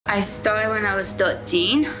I started when I was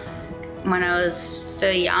 13, when I was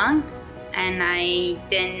very young, and I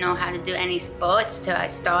didn't know how to do any sports till I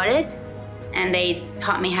started. And they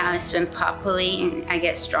taught me how to swim properly, and I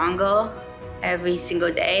get stronger every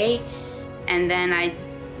single day. And then I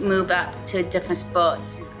move up to different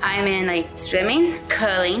sports. I'm in like swimming,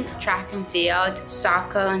 curling, track and field,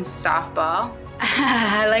 soccer, and softball.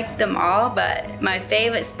 I like them all, but my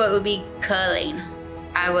favorite sport would be curling.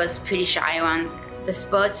 I was pretty shy around the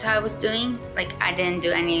sports I was doing. Like, I didn't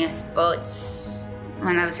do any sports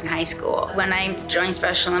when I was in high school. When I joined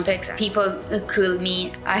Special Olympics, people include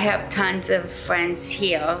me. I have tons of friends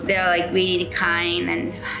here. They're like really kind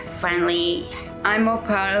and friendly. I'm more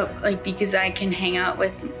proud of, like, because I can hang out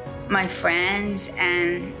with my friends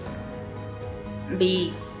and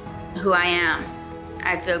be who I am.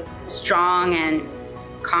 I feel strong and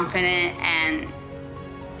confident and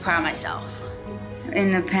proud of myself.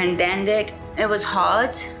 In the pandemic, it was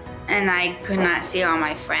hard and I could not see all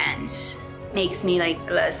my friends. Makes me like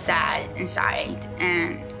a little sad inside,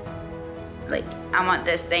 and like I want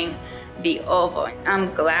this thing to be over.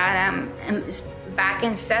 I'm glad I'm back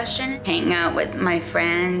in session, hang out with my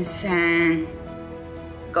friends and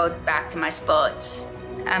go back to my sports.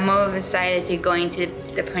 I'm more excited to going to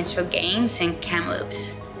the Provincial Games in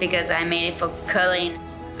Kamloops because I made it for curling.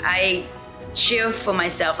 I cheer for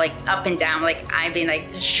myself, like up and down, like I've been like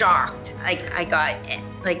shocked. Like I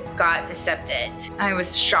got accepted. I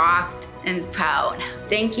was shocked and proud.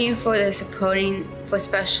 Thank you for the supporting for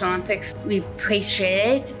Special Olympics. We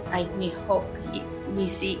appreciate it. Like we hope we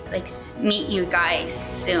meet you guys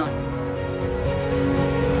soon.